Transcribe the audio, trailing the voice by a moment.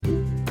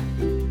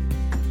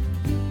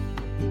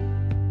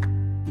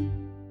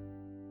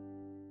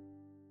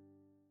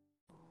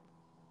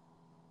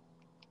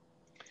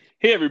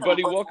Hey,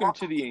 everybody, welcome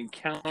to the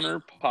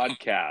Encounter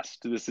Podcast.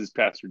 This is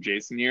Pastor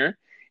Jason here,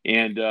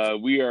 and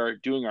we are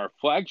doing our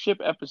flagship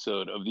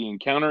episode of the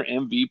Encounter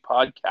MV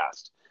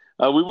Podcast.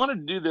 We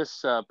wanted to do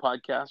this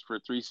podcast for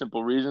three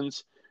simple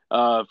reasons.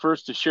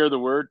 First, to share the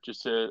word,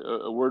 just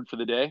a word for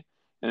the day.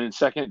 And then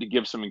second, to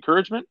give some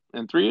encouragement.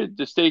 And three,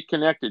 to stay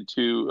connected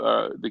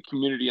to the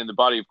community and the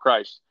body of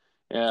Christ.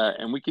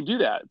 And we can do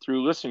that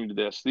through listening to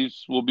this.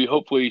 These will be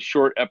hopefully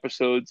short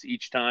episodes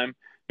each time,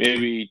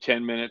 maybe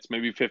 10 minutes,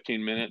 maybe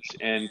 15 minutes.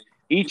 And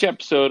each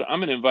episode, I'm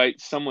going to invite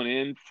someone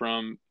in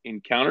from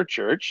Encounter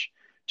Church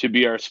to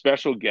be our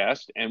special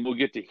guest, and we'll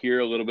get to hear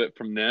a little bit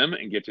from them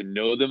and get to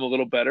know them a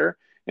little better.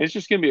 And it's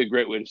just going to be a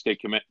great way to stay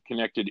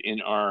connected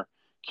in our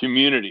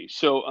community.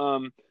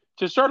 So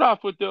to start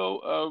off with,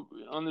 though,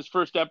 on this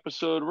first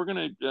episode, we're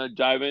going to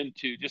dive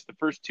into just the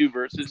first two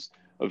verses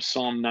of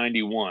Psalm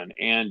 91.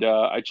 And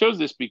I chose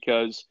this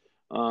because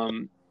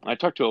I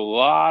talked to a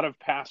lot of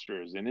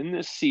pastors, and in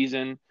this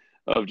season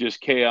of just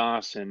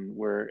chaos and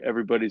where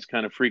everybody's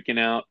kind of freaking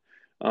out,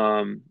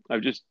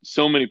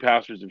 so many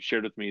pastors have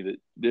shared with me that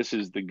this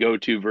is the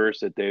go-to verse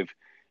that they've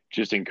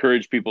just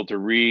encouraged people to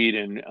read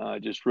and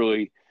just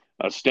really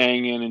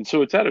staying in. And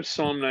so it's out of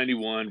Psalm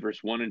 91,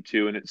 verse 1 and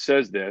 2, and it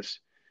says this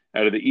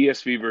out of the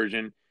ESV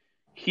version: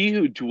 "He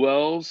who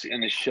dwells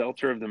in the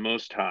shelter of the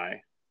Most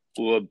High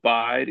will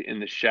abide in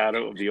the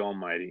shadow of the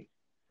Almighty.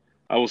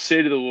 I will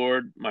say to the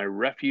Lord, my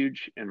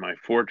refuge and my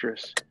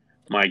fortress,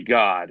 my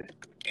God,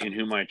 in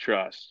whom I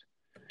trust."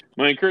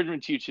 My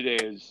encouragement to you today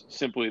is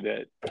simply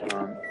that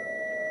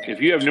if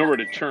you have nowhere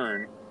to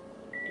turn,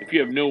 if you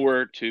have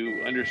nowhere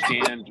to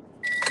understand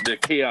the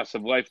chaos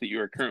of life that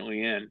you are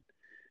currently in,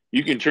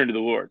 you can turn to the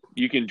Lord.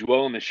 You can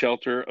dwell in the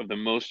shelter of the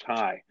Most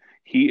High.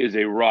 He is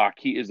a rock.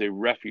 He is a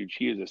refuge.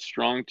 He is a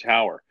strong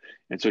tower.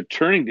 And so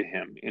turning to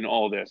him in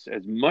all this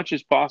as much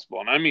as possible,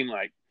 and I mean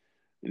like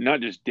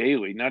not just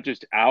daily, not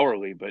just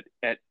hourly, but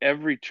at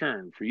every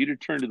turn, for you to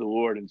turn to the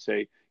Lord and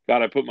say,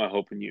 God, I put my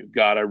hope in you.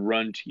 God, I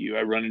run to you.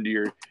 I run into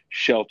your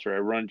shelter. I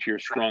run to your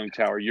strong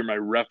tower. You're my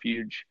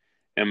refuge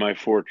and my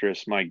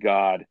fortress, my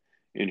God,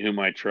 in whom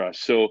I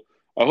trust. So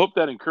I hope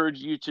that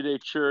encouraged you today,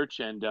 church.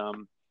 And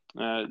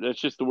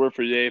that's just the word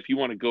for today. If you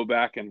want to go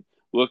back and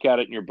look at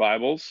it in your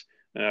Bibles,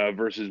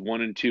 verses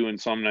 1 and 2 in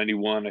Psalm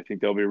 91, I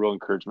think that'll be a real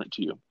encouragement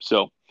to you.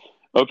 So,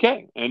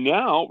 okay, and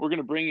now we're going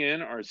to bring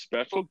in our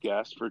special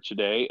guest for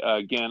today.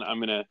 Again, I'm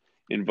going to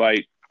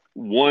invite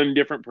one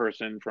different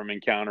person from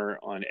Encounter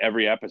on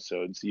every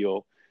episode, so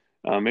you'll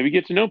maybe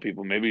get to know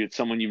people. Maybe it's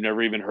someone you've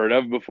never even heard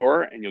of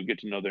before, and you'll get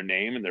to know their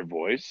name and their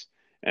voice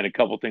and a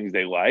couple things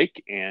they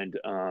like, and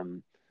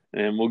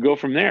we'll go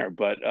from there.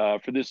 But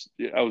for this,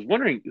 I was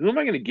wondering, who am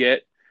I going to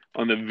get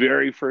on the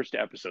very first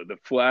episode, the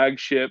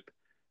flagship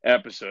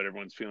episode?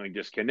 Everyone's feeling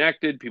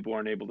disconnected. People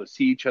aren't able to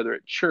see each other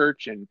at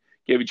church and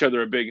give each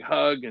other a big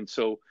hug. And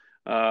so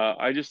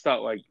I just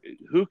thought, like,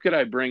 who could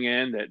I bring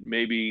in that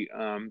maybe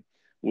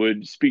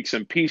would speak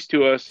some peace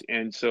to us?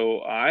 And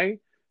so I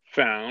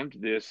found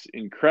this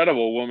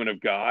incredible woman of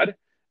God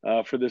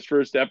for this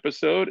first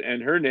episode,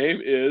 and her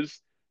name is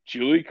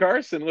Julie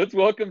Carson. Let's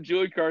welcome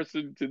Julie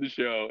Carson to the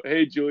show.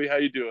 Hey, Julie, how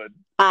you doing?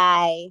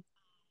 Hi.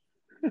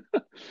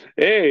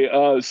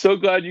 Hey, so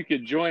glad you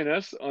could join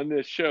us on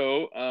this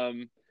show.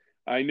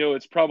 I know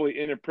it's probably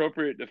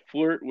inappropriate to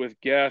flirt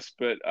with guests,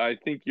 but I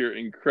think you're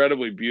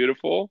incredibly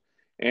beautiful.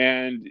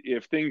 And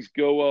if things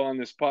go well on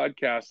this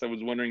podcast, I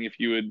was wondering if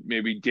you would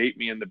maybe date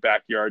me in the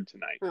backyard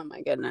tonight. Oh,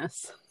 my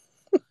goodness.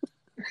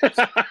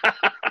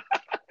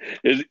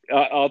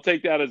 I'll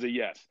take that as a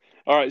yes.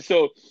 All right.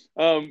 So,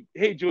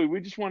 hey, Julie, we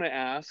just want to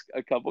ask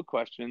a couple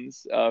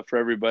questions for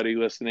everybody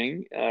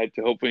listening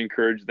to hopefully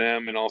encourage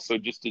them, and also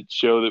just to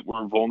show that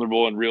we're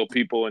vulnerable and real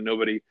people and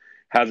nobody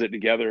has it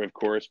together, of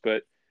course.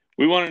 But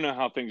we want to know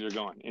how things are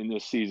going in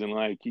this season.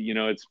 Like,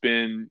 it's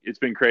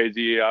been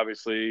crazy.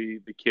 Obviously,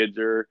 the kids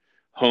are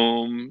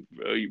home.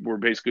 We're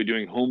basically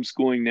doing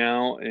homeschooling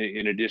now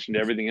in addition to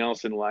everything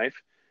else in life.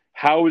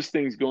 How is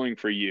things going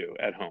for you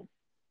at home?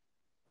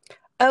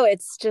 Oh,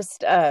 it's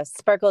just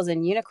sparkles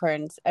and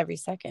unicorns every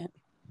second.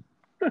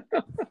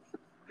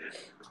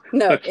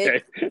 No,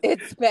 Okay.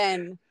 it's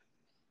been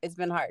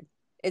hard.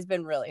 It's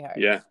been really hard.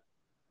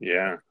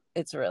 Yeah.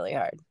 It's really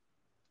hard.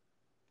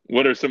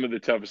 What are some of the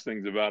toughest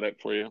things about it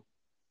for you?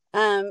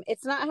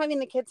 It's not having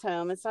the kids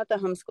home. It's not the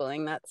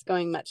homeschooling. That's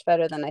going much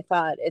better than I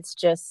thought. It's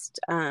just,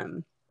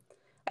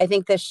 I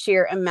think the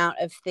sheer amount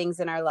of things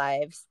in our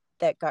lives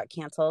that got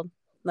canceled,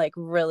 like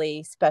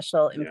really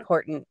special,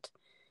 important,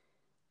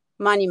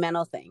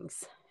 monumental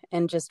things,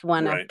 and just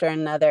one after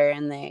another.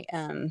 And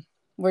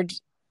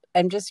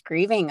I'm just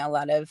grieving a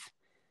lot of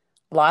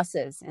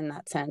losses in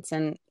that sense.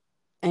 And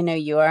I know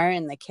you are,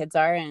 and the kids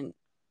are, and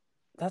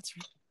that's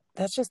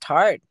just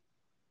hard.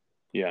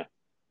 Yeah.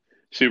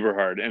 Super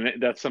hard.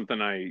 And that's something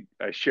I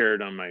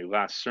shared on my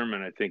last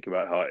sermon, I think,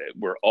 about how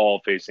we're all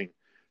facing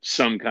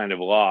some kind of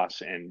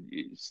loss and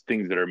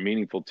things that are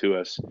meaningful to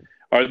us.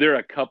 Are there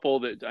a couple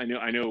that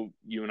I know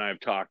you and I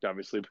have talked,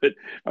 obviously, but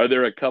are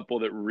there a couple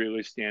that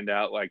really stand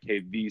out? Like,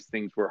 hey, these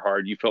things were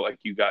hard. You felt like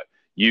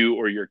you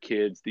or your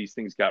kids, these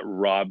things got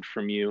robbed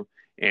from you,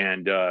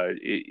 and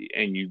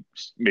and you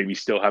maybe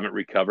still haven't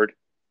recovered?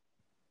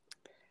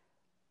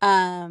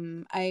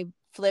 I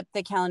flipped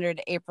the calendar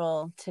to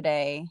April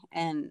today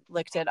and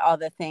looked at all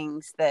the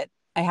things that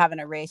I haven't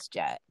erased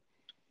yet.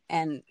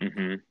 And,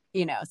 Mm-hmm.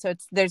 so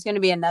there's going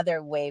to be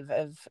another wave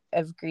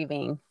of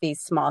grieving these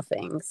small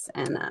things.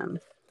 And,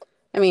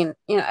 I mean,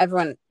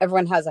 everyone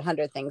has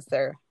 100 things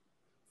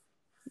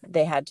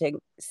they had to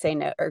say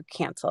no or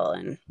cancel.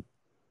 And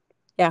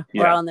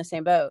we're all in the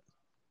same boat.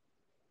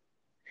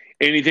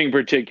 Anything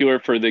particular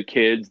for the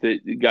kids that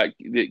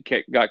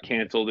got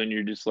canceled, and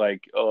you're just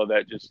like, oh,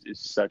 that just is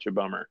such a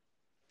bummer?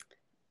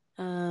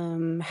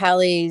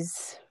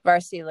 Hallie's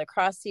varsity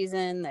lacrosse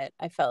season that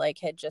I felt like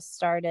had just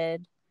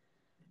started.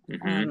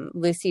 Mm-hmm.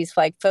 Lucy's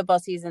flag football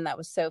season, that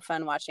was so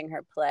fun watching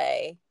her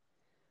play.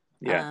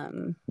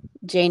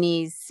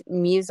 Janie's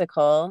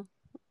musical,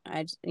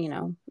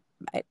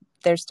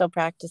 they're still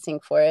practicing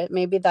for it.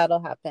 Maybe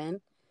that'll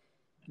happen.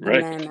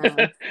 Right. And then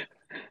I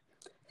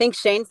think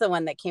Shane's the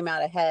one that came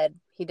out ahead.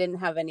 He didn't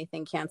have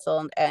anything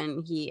canceled,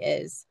 and he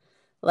is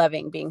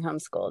loving being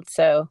homeschooled.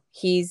 So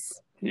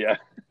he's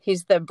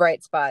the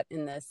bright spot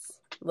in this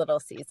little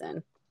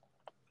season.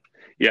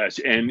 Yes,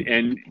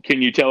 and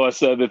can you tell us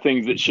the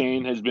things that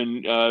Shane has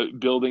been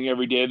building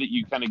every day that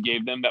you kind of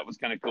gave them? That was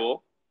kind of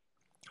cool.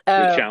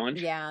 The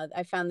challenge. Yeah,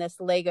 I found this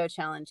Lego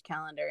challenge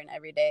calendar, and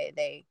every day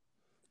they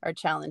are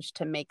challenged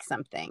to make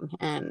something,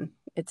 and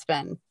it's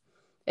been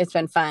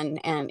fun,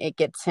 and it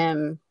gives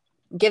him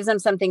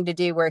something to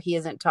do where he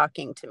isn't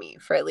talking to me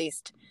for at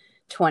least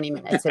 20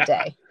 minutes a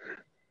day.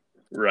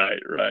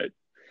 Right.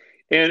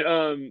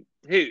 And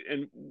hey,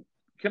 and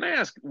can I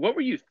ask, what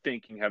were you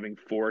thinking having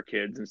 4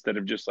 kids instead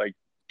of just like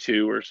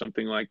 2 or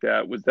something like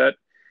that? Was that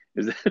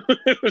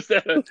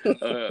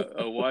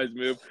a wise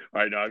move?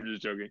 All right, no, I'm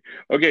just joking.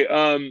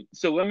 Okay,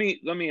 so let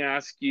me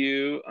ask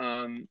you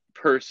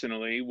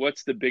personally,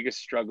 what's the biggest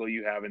struggle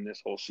you have in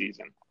this whole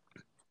season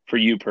for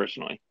you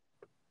personally?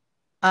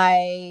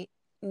 I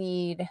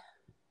need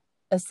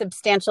a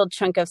substantial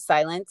chunk of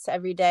silence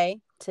every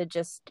day to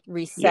just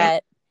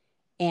reset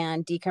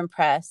and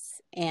decompress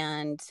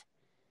and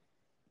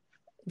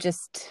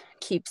just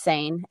keep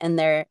sane. And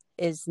there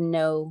is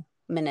no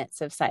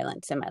minutes of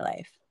silence in my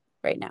life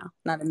right now,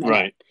 not a minute.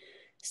 Right.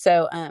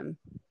 So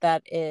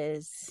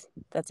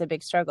that's a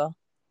big struggle,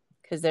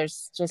 because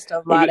there's just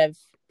a lot of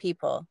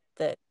people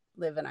that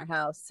live in our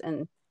house,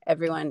 and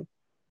everyone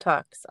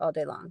talks all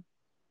day long,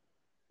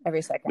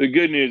 every second. The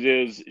good news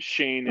is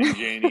Shane and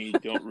Janie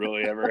don't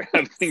really ever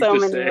have things so to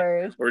many say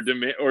words.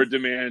 or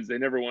demands. They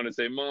never want to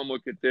say, "Mom,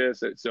 look at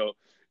this." So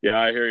yeah,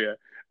 I hear you.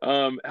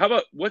 How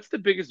about, what's the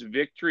biggest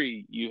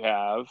victory you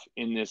have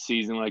in this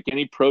season? Like,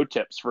 any pro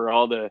tips for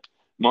all the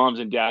moms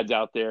and dads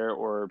out there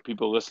or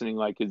people listening?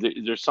 Like, is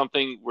there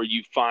something where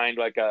you find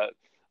like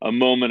a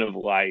moment of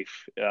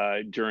life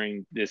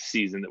during this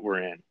season that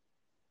we're in?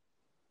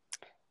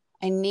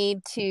 I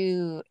need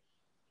to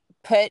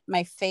put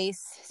my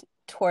face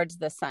towards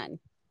the sun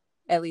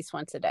at least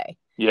once a day.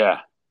 Yeah.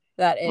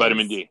 That is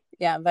vitamin D.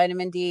 Yeah,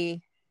 vitamin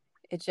D.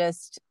 It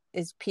just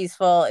is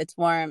peaceful. It's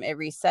warm. It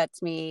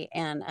resets me.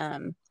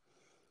 And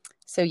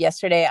so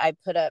yesterday I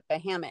put up a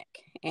hammock,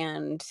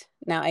 and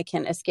now I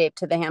can escape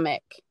to the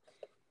hammock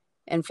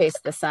and face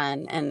the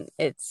sun, and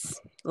it's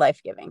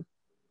life-giving.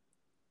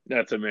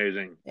 That's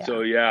amazing. Yeah.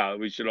 So yeah,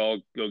 we should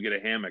all go get a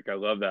hammock. I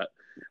love that.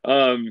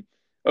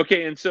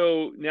 Okay, and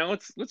so now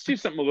let's do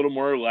something a little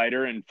more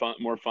lighter and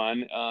more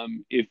fun.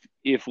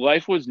 If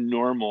life was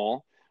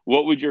normal,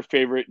 what would your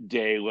favorite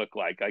day look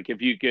like? Like,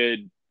 if you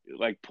could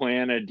like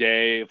plan a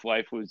day, if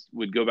life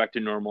would go back to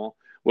normal,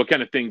 what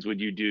kind of things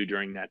would you do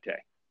during that day?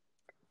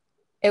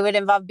 It would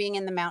involve being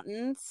in the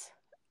mountains,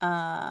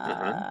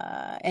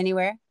 Uh-huh.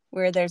 anywhere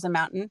where there's a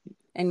mountain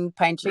and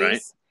pine trees,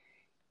 Right.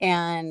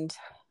 And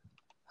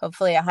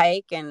hopefully a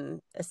hike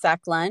and a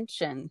sack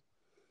lunch and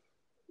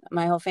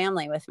my whole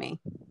family with me.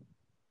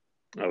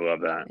 I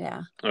love that.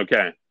 Yeah.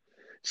 Okay.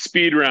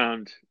 Speed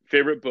round.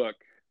 Favorite book?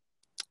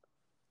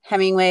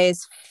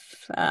 Hemingway's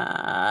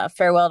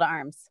Farewell to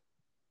Arms.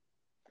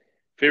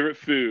 Favorite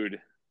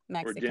food?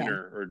 Mexican. Or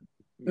dinner or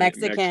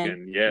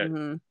Mexican. Yeah.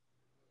 Mm-hmm.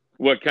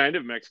 What kind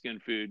of Mexican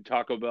food?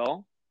 Taco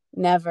Bell?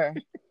 Never.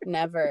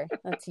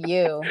 That's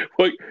you.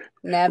 What?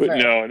 Never.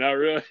 No, not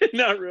really.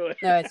 Not really.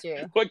 No, it's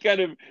you. What kind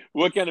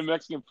of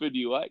Mexican food do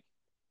you like?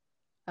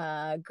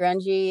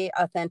 Grungy,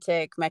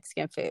 authentic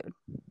Mexican food.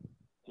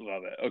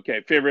 Love it.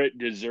 Okay. Favorite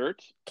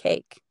dessert?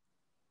 Cake.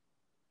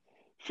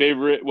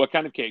 What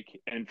kind of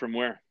cake, and from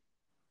where?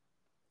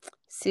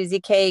 Susie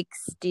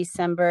Cakes,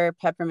 December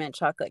peppermint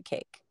chocolate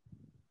cake.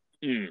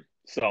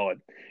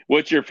 Solid.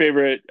 What's your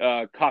favorite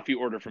coffee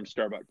order from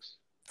Starbucks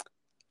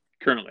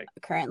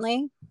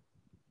currently?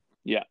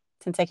 Yeah.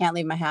 Since I can't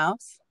leave my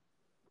house.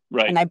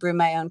 Right. And I brew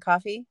my own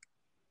coffee.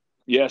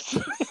 Yes.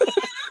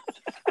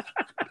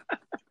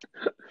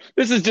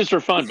 This is just for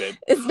fun, babe.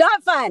 It's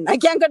not fun. I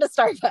can't go to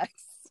Starbucks.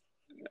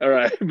 All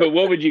right. But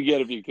what would you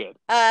get if you could?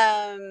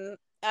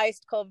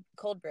 Iced cold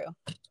brew.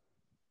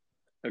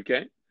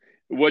 Okay.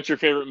 What's your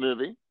favorite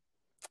movie?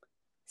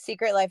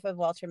 Secret Life of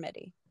Walter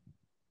Mitty.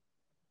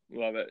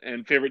 Love it.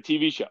 And favorite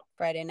TV show?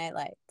 Friday Night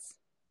Lights.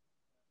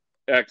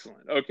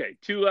 Excellent. Okay,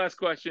 2 last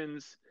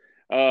questions.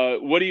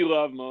 What do you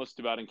love most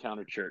about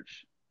Encounter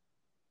Church?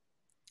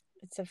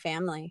 It's a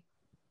family.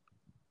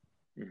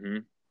 Mm-hmm.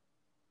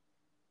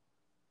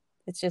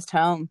 It's just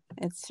home.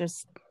 It's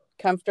just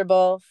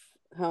comfortable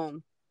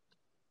home.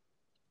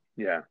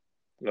 Yeah,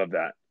 love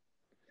that.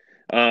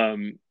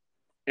 And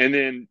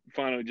then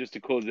finally, just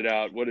to close it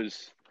out, what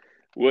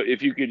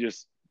if you could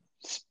just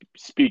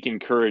speak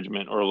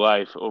encouragement or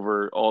life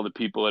over all the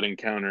people at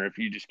Encounter? If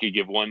you just could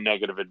give one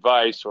nugget of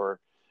advice or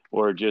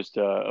just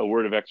a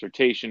word of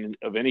exhortation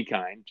of any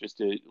kind, just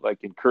to like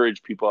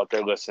encourage people out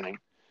there listening,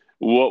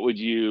 what would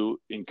you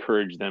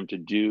encourage them to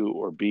do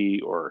or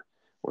be or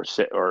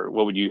say, or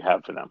what would you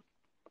have for them?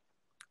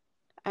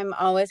 I'm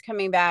always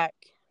coming back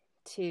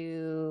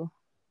to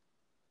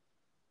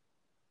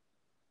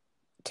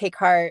take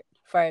heart,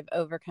 for I've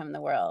overcome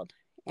the world.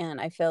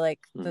 And I feel like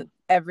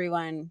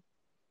everyone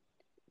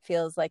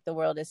feels like the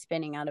world is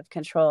spinning out of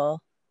control.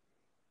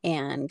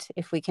 And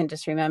if we can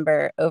just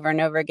remember over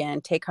and over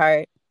again, take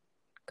heart,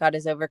 God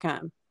has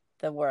overcome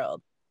the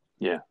world.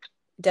 Yeah.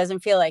 It doesn't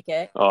feel like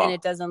it, and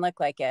it doesn't look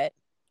like it,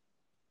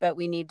 but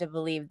we need to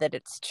believe that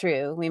it's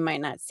true. We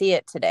might not see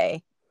it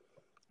today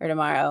or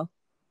tomorrow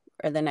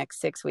or the next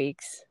 6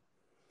 weeks,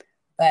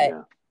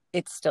 but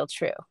it's still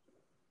true.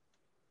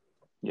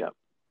 Yeah.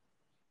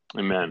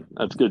 Amen.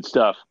 That's good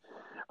stuff.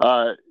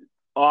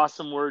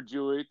 Awesome word,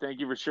 Julie. Thank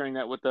you for sharing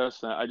that with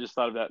us. I just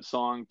thought of that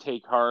song,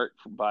 Take Heart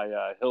by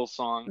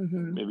Hillsong.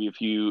 Mm-hmm. Maybe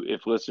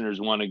if listeners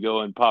want to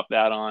go and pop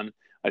that on,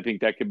 I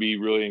think that could be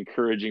really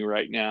encouraging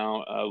right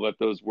now. Let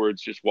those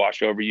words just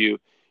wash over you.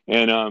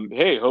 And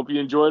hey, hope you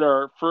enjoyed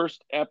our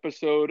first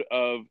episode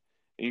of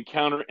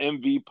Encounter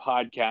MV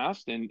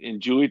podcast.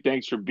 And Julie,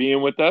 thanks for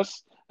being with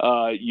us.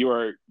 You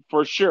are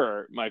for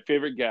sure my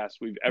favorite guest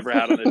we've ever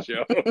had on the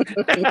show.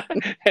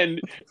 and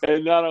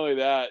not only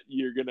that,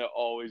 you're going to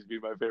always be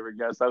my favorite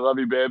guest. I love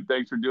you, babe.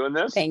 Thanks for doing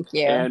this. Thank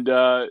you. And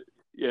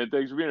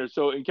thanks for being here.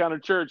 So Encounter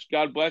Church,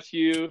 God bless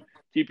you.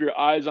 Keep your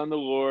eyes on the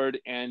Lord.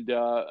 And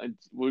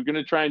we're going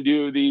to try and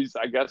do these,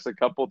 I guess, a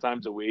couple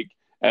times a week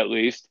at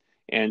least.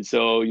 And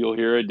so you'll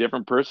hear a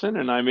different person,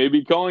 and I may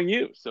be calling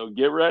you. So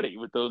get ready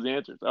with those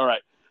answers. All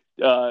right.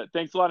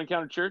 Thanks a lot,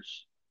 Encounter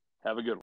Church. Have a good one.